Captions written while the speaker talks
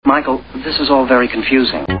Michael, this is all very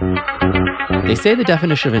confusing. They say the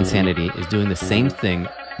definition of insanity is doing the same thing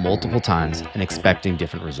multiple times and expecting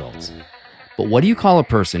different results. But what do you call a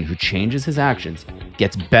person who changes his actions,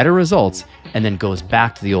 gets better results, and then goes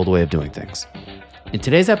back to the old way of doing things? In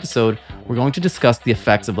today's episode, we're going to discuss the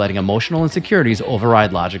effects of letting emotional insecurities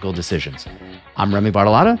override logical decisions. I'm Remy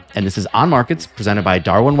Bartolotta, and this is On Markets, presented by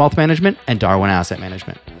Darwin Wealth Management and Darwin Asset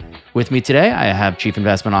Management. With me today, I have Chief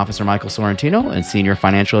Investment Officer Michael Sorrentino and Senior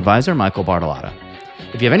Financial Advisor Michael Bartolotta.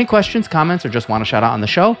 If you have any questions, comments, or just want to shout out on the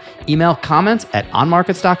show, email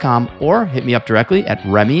comments@onmarkets.com or hit me up directly at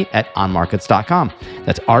remy@onmarkets.com.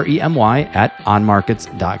 That's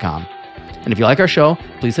REMY@onmarkets.com. And if you like our show,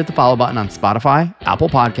 please hit the follow button on Spotify, Apple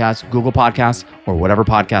Podcasts, Google Podcasts, or whatever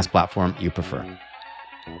podcast platform you prefer.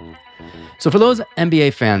 So for those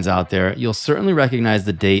NBA fans out there, you'll certainly recognize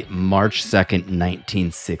the date March 2nd,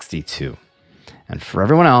 1962. And for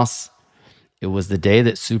everyone else, it was the day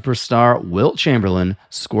that superstar Wilt Chamberlain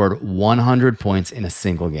scored 100 points in a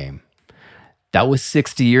single game. That was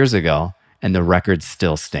 60 years ago, and the record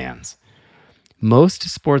still stands. Most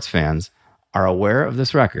sports fans are aware of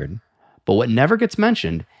this record, but what never gets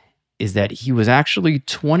mentioned is that he was actually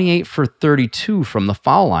 28 for 32 from the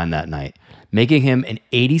foul line that night, making him an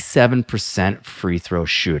 87% free throw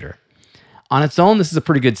shooter. On its own, this is a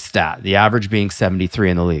pretty good stat, the average being 73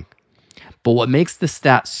 in the league. But what makes this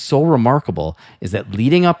stat so remarkable is that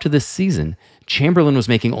leading up to this season, Chamberlain was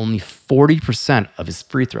making only 40% of his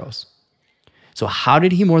free throws. So how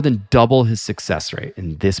did he more than double his success rate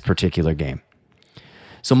in this particular game?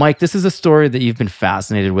 So Mike, this is a story that you've been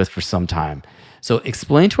fascinated with for some time. So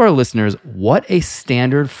explain to our listeners what a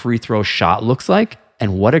standard free throw shot looks like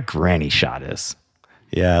and what a granny shot is.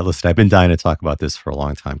 Yeah, listen, I've been dying to talk about this for a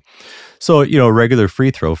long time. So, a regular free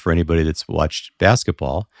throw for anybody that's watched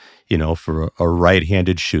basketball, for a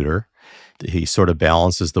right-handed shooter, he sort of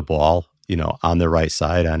balances the ball, on the right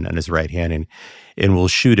side on his right hand and will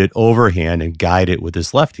shoot it overhand and guide it with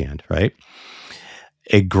his left hand, right?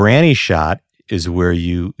 A granny shot is where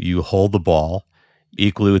you hold the ball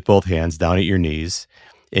equally with both hands down at your knees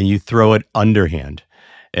and you throw it underhand.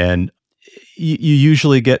 And you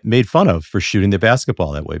usually get made fun of for shooting the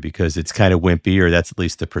basketball that way because it's kind of wimpy, or that's at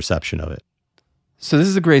least the perception of it. So this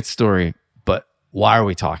is a great story, but why are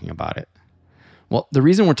we talking about it? Well, the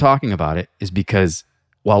reason we're talking about it is because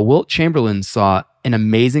while Wilt Chamberlain saw an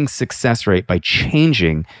amazing success rate by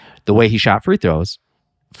changing the way he shot free throws,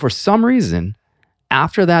 for some reason,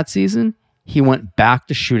 after that season, he went back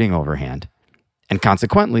to shooting overhand. And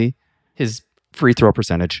consequently, his free throw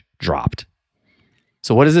percentage dropped.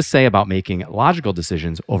 So what does this say about making logical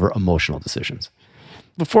decisions over emotional decisions?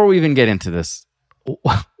 Before we even get into this,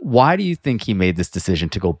 why do you think he made this decision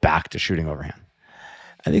to go back to shooting overhand?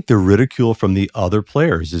 I think the ridicule from the other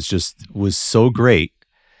players was so great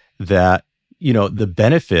that, the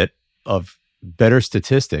benefit of better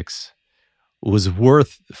statistics was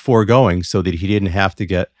worth foregoing so that he didn't have to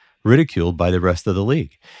get ridiculed by the rest of the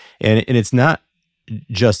league. And it's not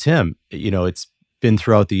just him, it's been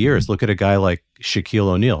throughout the years. Look at a guy like Shaquille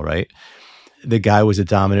O'Neal, right? The guy was a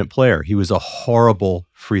dominant player. He was a horrible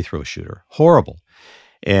free throw shooter. Horrible.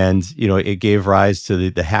 And, it gave rise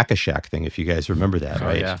to the hack-a-shack thing, if you guys remember that,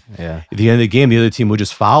 right? Yeah. At the end of the game, the other team would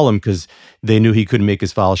just foul him because they knew he couldn't make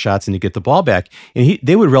his foul shots and to get the ball back. And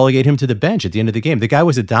they would relegate him to the bench at the end of the game. The guy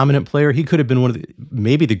was a dominant player. He could have been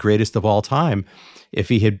maybe the greatest of all time if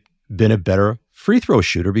he had been a better free throw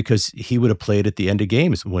shooter, because he would have played at the end of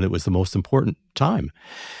games when it was the most important time.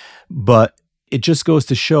 But it just goes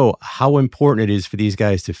to show how important it is for these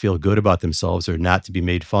guys to feel good about themselves or not to be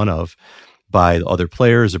made fun of by other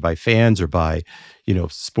players or by fans or by,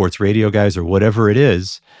 sports radio guys or whatever it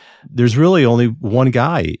is. There's really only one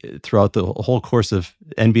guy throughout the whole course of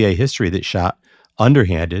NBA history that shot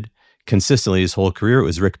underhanded consistently his whole career. It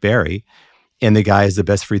was Rick Barry, and the guy is the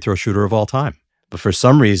best free throw shooter of all time. But for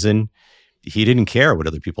some reason, he didn't care what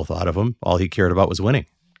other people thought of him. All he cared about was winning.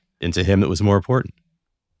 And to him, it was more important.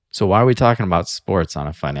 So why are we talking about sports on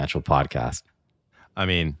a financial podcast? I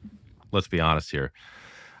mean, let's be honest here.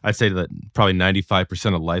 I'd say that probably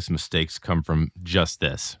 95% of life's mistakes come from just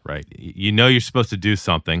this, right? You're supposed to do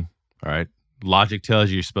something, all right? Logic tells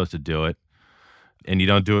you you're supposed to do it, and you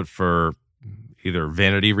don't do it for either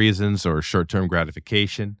vanity reasons or short-term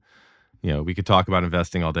gratification. We could talk about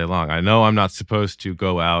investing all day long. I know I'm not supposed to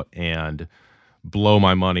go out and blow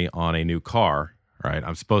my money on a new car, right?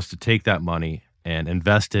 I'm supposed to take that money and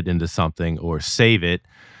invest it into something or save it,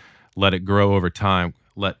 let it grow over time,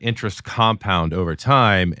 let interest compound over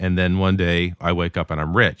time, and then one day I wake up and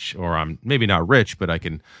I'm rich, or I'm maybe not rich, but I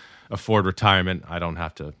can afford retirement. I don't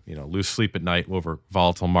have to, lose sleep at night over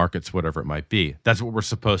volatile markets, whatever it might be. That's what we're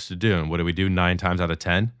supposed to do. And what do we do 9 times out of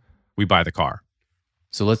 10? We buy the car.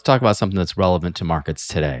 So let's talk about something that's relevant to markets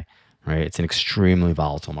today, right? It's an extremely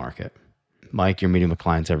volatile market. Mike, you're meeting with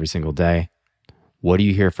clients every single day. What do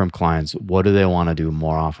you hear from clients? What do they want to do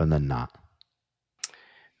more often than not?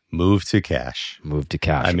 Move to cash. Move to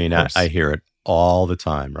cash. I mean, I hear it all the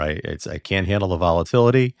time, right? I can't handle the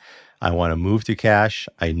volatility. I want to move to cash.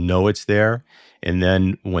 I know it's there. And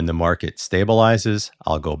then when the market stabilizes,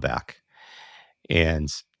 I'll go back. And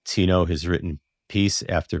Tino has written piece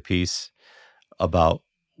after piece about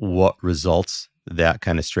what results that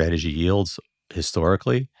kind of strategy yields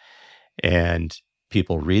historically. And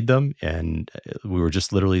people read them. And we were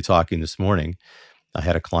just literally talking this morning. I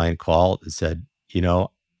had a client call that said,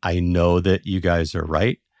 I know that you guys are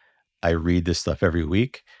right. I read this stuff every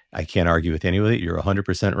week. I can't argue with any of it. You're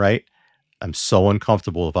 100% right. I'm so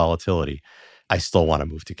uncomfortable with volatility. I still want to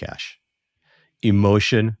move to cash.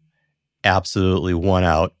 Emotion absolutely won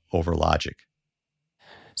out over logic.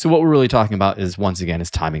 So what we're really talking about is, once again, is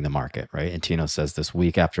timing the market, right? And Tino says this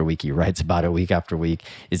week after week, he writes about it week after week,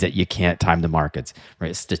 is that you can't time the markets,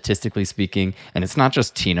 right? Statistically speaking, and it's not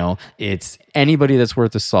just Tino, it's anybody that's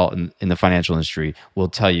worth a salt in the financial industry will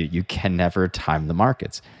tell you, you can never time the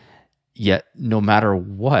markets. Yet, no matter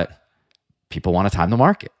what, people want to time the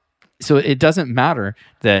market. So it doesn't matter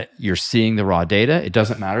that you're seeing the raw data. It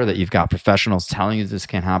doesn't matter that you've got professionals telling you this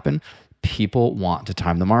can't happen. People want to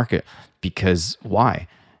time the market because why?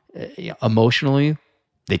 Emotionally,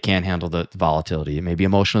 they can't handle the volatility. Maybe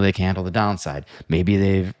emotionally, they can't handle the downside. Maybe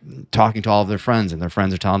they've talking to all of their friends, and their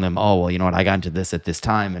friends are telling them, "Oh, well, you know what? I got into this at this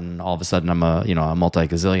time, and all of a sudden, I'm a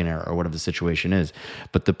multi-gazillionaire or whatever the situation is."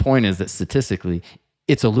 But the point is that statistically,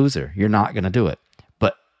 it's a loser. You're not going to do it,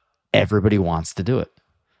 but everybody wants to do it.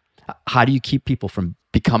 How do you keep people from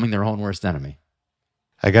becoming their own worst enemy?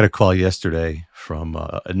 I got a call yesterday from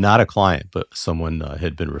not a client, but someone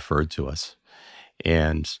had been referred to us.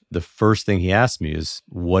 And the first thing he asked me is,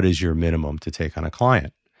 what is your minimum to take on a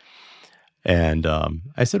client? And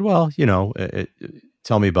I said, well,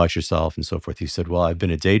 tell me about yourself and so forth. He said, well, I've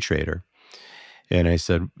been a day trader. And I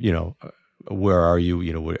said, where are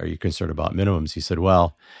you? What are you concerned about minimums? He said,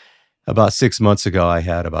 well, about 6 months ago, I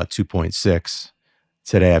had about 2.6.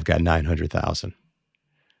 Today, I've got 900,000.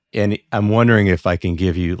 And I'm wondering if I can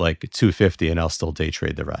give you like 250 and I'll still day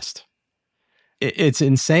trade the rest. It's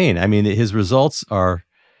insane. I mean, his results are,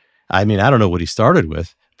 I don't know what he started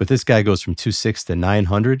with, but this guy goes from 2.6 to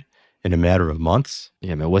 900 in a matter of months.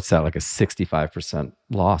 Yeah, man, what's that? Like a 65%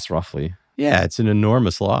 loss, roughly. Yeah, it's an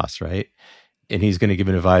enormous loss, right? And he's going to give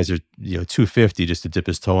an advisor, 250 just to dip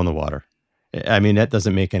his toe in the water. That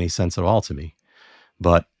doesn't make any sense at all to me,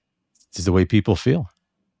 but it's the way people feel.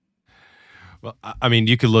 Well,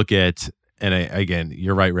 you could look at, and again,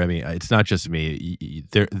 you're right, Remy. It's not just me.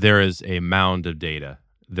 There is a mound of data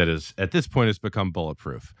that is, at this point, has become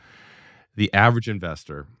bulletproof. The average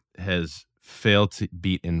investor has failed to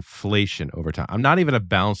beat inflation over time. I'm not even a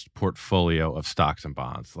balanced portfolio of stocks and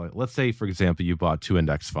bonds. Like, let's say, for example, you bought 2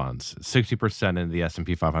 index funds, 60% in the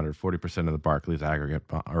S&P 500, 40% in the Barclays aggregate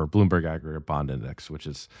or Bloomberg aggregate bond index, which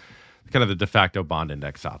is kind of the de facto bond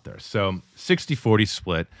index out there. So 60-40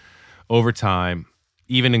 split over time,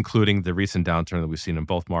 even including the recent downturn that we've seen in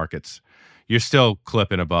both markets, you're still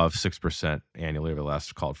clipping above 6% annually over the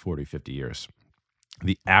last, call it 40, 50 years.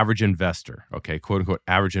 The average investor, quote unquote,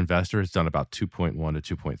 average investor has done about 2.1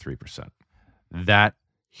 to 2.3%. That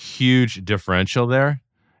huge differential there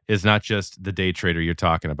is not just the day trader you're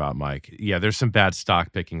talking about, Mike. Yeah, there's some bad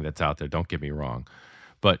stock picking that's out there. Don't get me wrong.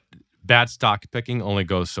 But bad stock picking only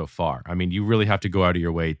goes so far. You really have to go out of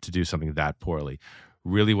your way to do something that poorly.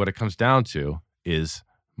 Really what it comes down to is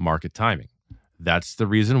market timing. That's the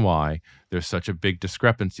reason why there's such a big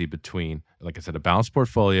discrepancy between, like I said, a balanced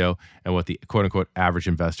portfolio and what the quote-unquote average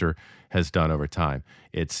investor has done over time.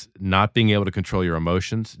 It's not being able to control your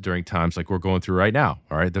emotions during times like we're going through right now,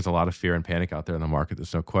 all right? There's a lot of fear and panic out there in the market.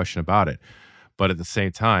 There's no question about it. But at the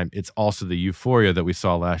same time, it's also the euphoria that we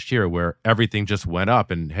saw last year where everything just went up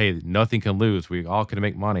and, hey, nothing can lose. We all can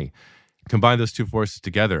make money. Combine those two forces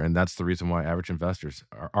together, and that's the reason why average investors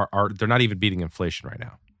are they're not even beating inflation right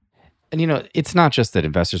now. And it's not just that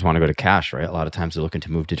investors want to go to cash, right? A lot of times they're looking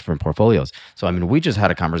to move to different portfolios. So we just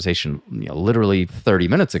had a conversation, literally 30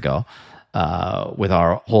 minutes ago, with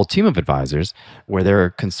our whole team of advisors, where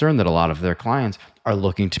they're concerned that a lot of their clients are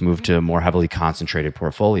looking to move to more heavily concentrated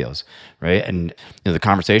portfolios, right? And the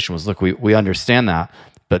conversation was, look, we understand that,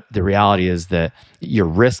 But the reality is that your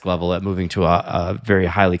risk level at moving to a very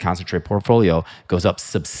highly concentrated portfolio goes up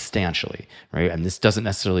substantially, right? And this doesn't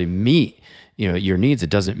necessarily meet your needs. It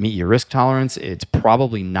doesn't meet your risk tolerance. It's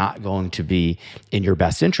probably not going to be in your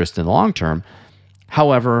best interest in the long term.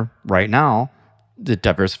 However, right now, the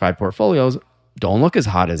diversified portfolios don't look as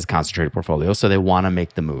hot as concentrated portfolios, so they want to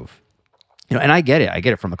make the move. And I get it. I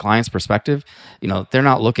get it from a client's perspective. They're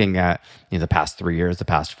not looking at the past 3 years, the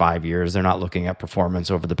past 5 years. They're not looking at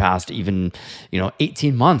performance over the past even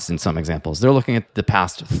 18 months in some examples. They're looking at the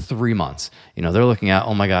past 3 months. They're looking at,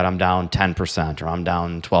 oh my God, I'm down 10% or I'm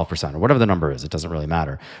down 12% or whatever the number is. It doesn't really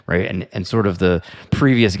matter, right? And sort of the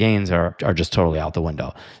previous gains are just totally out the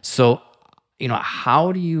window. So,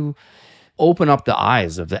 how do you open up the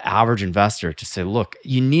eyes of the average investor to say, look,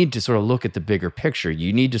 you need to sort of look at the bigger picture.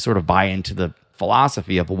 You need to sort of buy into the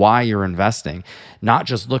philosophy of why you're investing, not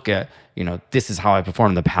just look at, this is how I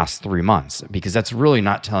performed in the past 3 months, because that's really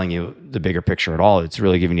not telling you the bigger picture at all. It's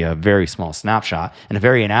really giving you a very small snapshot and a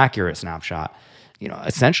very inaccurate snapshot,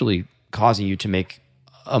 essentially causing you to make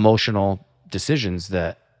emotional decisions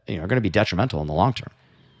that are going to be detrimental in the long term.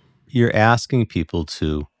 You're asking people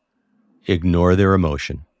to ignore their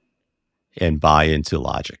emotion and buy into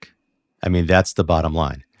logic. I mean, that's the bottom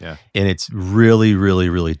line. Yeah. And it's really, really,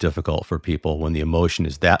 really difficult for people when the emotion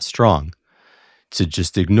is that strong to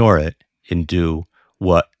just ignore it and do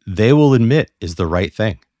what they will admit is the right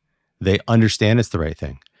thing. They understand it's the right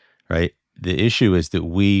thing, right? The issue is that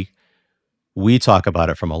we talk about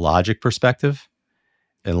it from a logic perspective,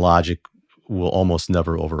 and logic will almost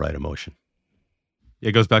never override emotion.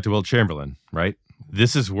 It goes back to Will Chamberlain, right?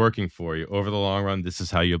 This is working for you over the long run. This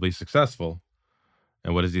is how you'll be successful.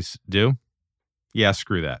 And what does he do? Yeah,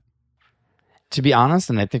 screw that. To be honest,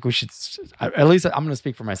 and I think we should, at least I'm going to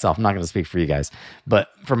speak for myself. I'm not going to speak for you guys, but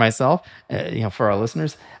for myself, for our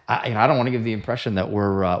listeners, I don't want to give the impression that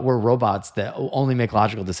we're robots that only make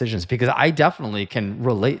logical decisions, because I definitely can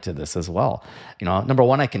relate to this as well. Number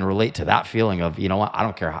one, I can relate to that feeling of, what, I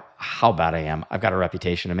don't care how bad I am. I've got a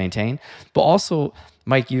reputation to maintain. But also,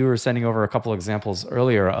 Mike, you were sending over a couple examples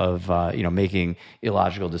earlier of making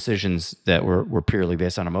illogical decisions that were purely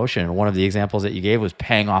based on emotion. And one of the examples that you gave was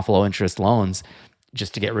paying off low interest loans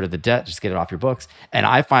just to get rid of the debt, just get it off your books. And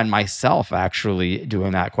I find myself actually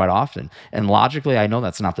doing that quite often. And logically, I know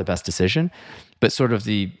that's not the best decision, but sort of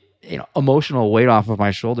the emotional weight off of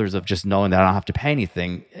my shoulders of just knowing that I don't have to pay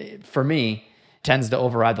anything, for me, tends to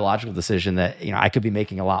override the logical decision that I could be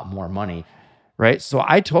making a lot more money, right? So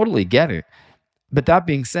I totally get it. But that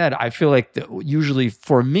being said, I feel like usually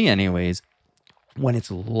for me anyways, when it's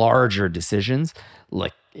larger decisions,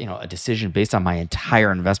 like, a decision based on my entire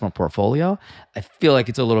investment portfolio, I feel like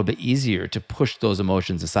it's a little bit easier to push those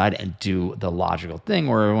emotions aside and do the logical thing.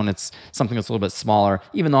 Or when it's something that's a little bit smaller,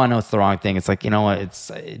 even though I know it's the wrong thing, it's like,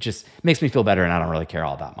 it just makes me feel better and I don't really care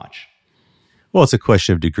all that much. Well, it's a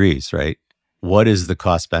question of degrees, right? What is the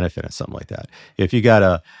cost benefit of something like that? If you got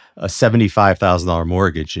a $75,000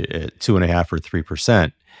 mortgage at 2.5% or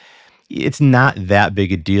 3%, it's not that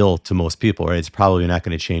big a deal to most people, right? It's probably not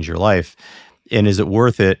going to change your life. And is it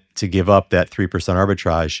worth it to give up that 3%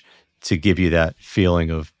 arbitrage to give you that feeling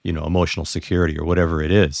of, emotional security or whatever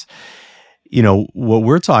it is? What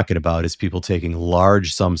we're talking about is people taking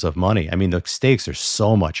large sums of money. I mean, the stakes are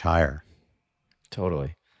so much higher.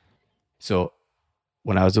 Totally. So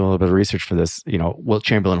when I was doing a little bit of research for this, Wilt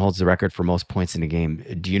Chamberlain holds the record for most points in a game.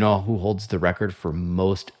 Do you know who holds the record for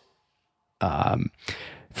most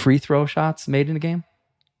free throw shots made in a game?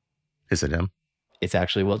 Is it him? It's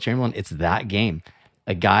actually Wilt Chamberlain. It's that game.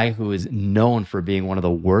 A guy who is known for being one of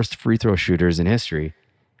the worst free throw shooters in history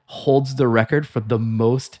holds the record for the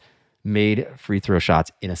most made free throw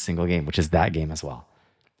shots in a single game, which is that game as well.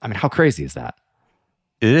 I mean, how crazy is that?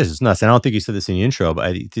 It is. It's nuts. And I don't think you said this in the intro,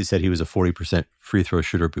 but he said he was a 40% free throw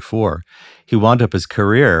shooter before. He wound up his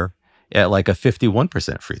career at like a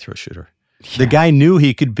 51% free throw shooter. Yeah. The guy knew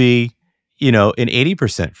he could be, an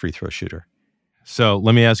 80% free throw shooter. So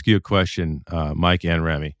let me ask you a question, Mike and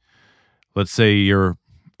Remy. Let's say you're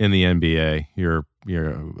in the NBA, you're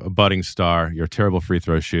a budding star, you're a terrible free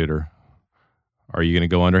throw shooter. Are you going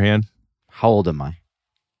to go underhand? How old am I?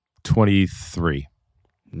 23.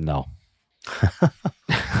 No.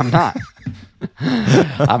 I'm not.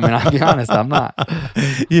 I mean, I'll be honest, I'm not.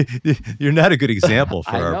 You're not a good example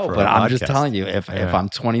for I know, for but our I'm podcast. Just telling you, if I'm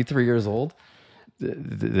 23 years old,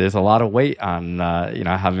 there's a lot of weight on,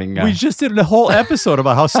 having. We just did a whole episode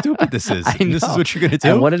about how stupid this is. And this is what you're going to do.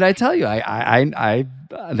 And what did I tell you? I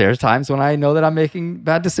there's times when I know that I'm making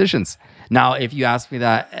bad decisions. Now, if you ask me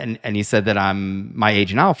that, and you said that I'm my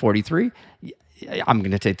age now, 43, I'm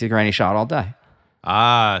going to take the granny shot all day.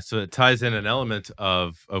 So it ties in an element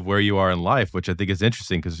of where you are in life, which I think is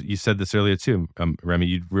interesting because you said this earlier too,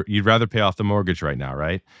 Remy. You'd rather pay off the mortgage right now,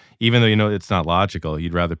 right? Even though you know it's not logical,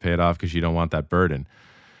 you'd rather pay it off because you don't want that burden.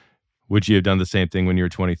 Would you have done the same thing when you were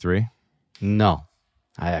 23? No,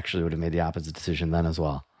 I actually would have made the opposite decision then as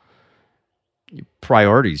well.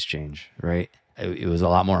 Priorities change, right? It was a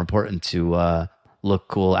lot more important to look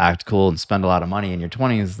cool, act cool, and spend a lot of money in your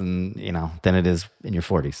 20s than it is in your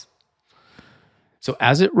 40s. So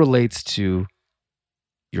as it relates to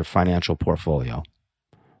your financial portfolio,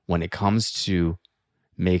 when it comes to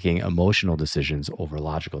making emotional decisions over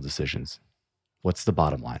logical decisions, what's the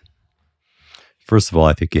bottom line? First of all,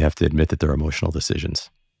 I think you have to admit that they're emotional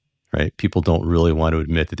decisions, right? People don't really want to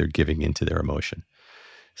admit that they're giving into their emotion.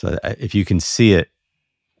 So if you can see it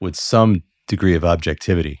with some degree of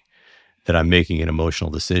objectivity that I'm making an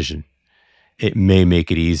emotional decision, it may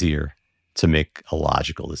make it easier to make a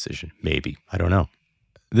logical decision. Maybe. I don't know.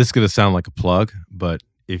 This is going to sound like a plug, but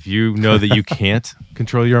if you know that you can't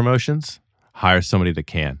control your emotions, hire somebody that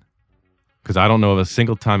can. Because I don't know of a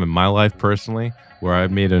single time in my life personally where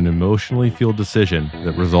I've made an emotionally fueled decision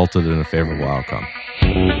that resulted in a favorable outcome.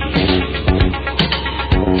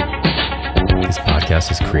 This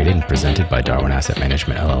podcast is created and presented by Darwin Asset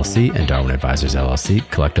Management, LLC and Darwin Advisors, LLC,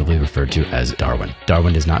 collectively referred to as Darwin.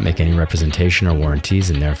 Darwin does not make any representation or warranties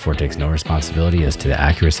and therefore takes no responsibility as to the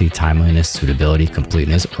accuracy, timeliness, suitability,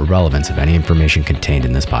 completeness, or relevance of any information contained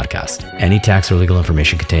in this podcast. Any tax or legal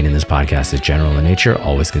information contained in this podcast is general in nature.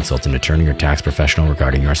 Always consult an attorney or tax professional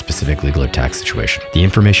regarding your specific legal or tax situation. The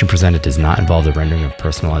information presented does not involve the rendering of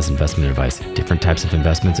personalized investment advice. Different types of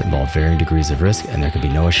investments involve varying degrees of risk, and there can be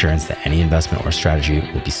no assurance that any investment or strategy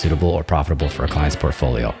will be suitable or profitable for a client's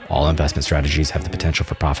portfolio. All investment strategies have the potential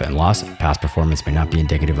for profit and loss. Past performance may not be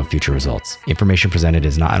indicative of future results. Information presented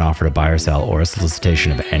is not an offer to buy or sell or a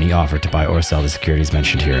solicitation of any offer to buy or sell the securities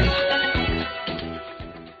mentioned herein.